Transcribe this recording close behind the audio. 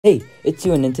Hey, it's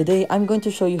Yun, and today I'm going to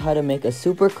show you how to make a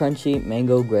super crunchy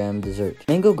mango graham dessert.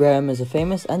 Mango graham is a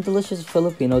famous and delicious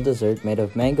Filipino dessert made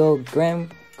of mango,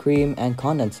 graham, cream, and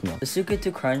condensed milk. The secret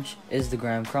to crunch is the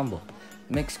graham crumble.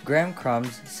 Mix graham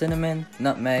crumbs, cinnamon,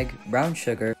 nutmeg, brown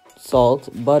sugar, salt,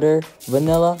 butter,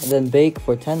 vanilla, then bake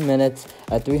for 10 minutes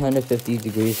at 350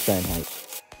 degrees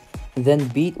Fahrenheit. Then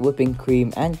beat whipping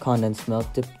cream and condensed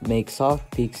milk to make soft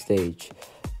peak stage.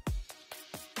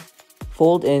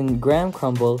 Fold in graham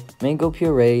crumble, mango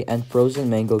puree, and frozen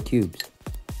mango cubes.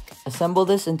 Assemble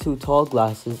this into tall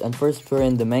glasses and first pour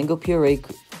in the mango puree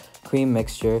cream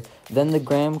mixture, then the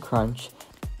graham crunch,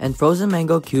 and frozen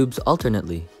mango cubes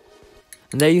alternately.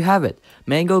 And there you have it,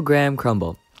 mango graham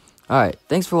crumble. Alright,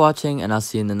 thanks for watching and I'll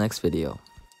see you in the next video.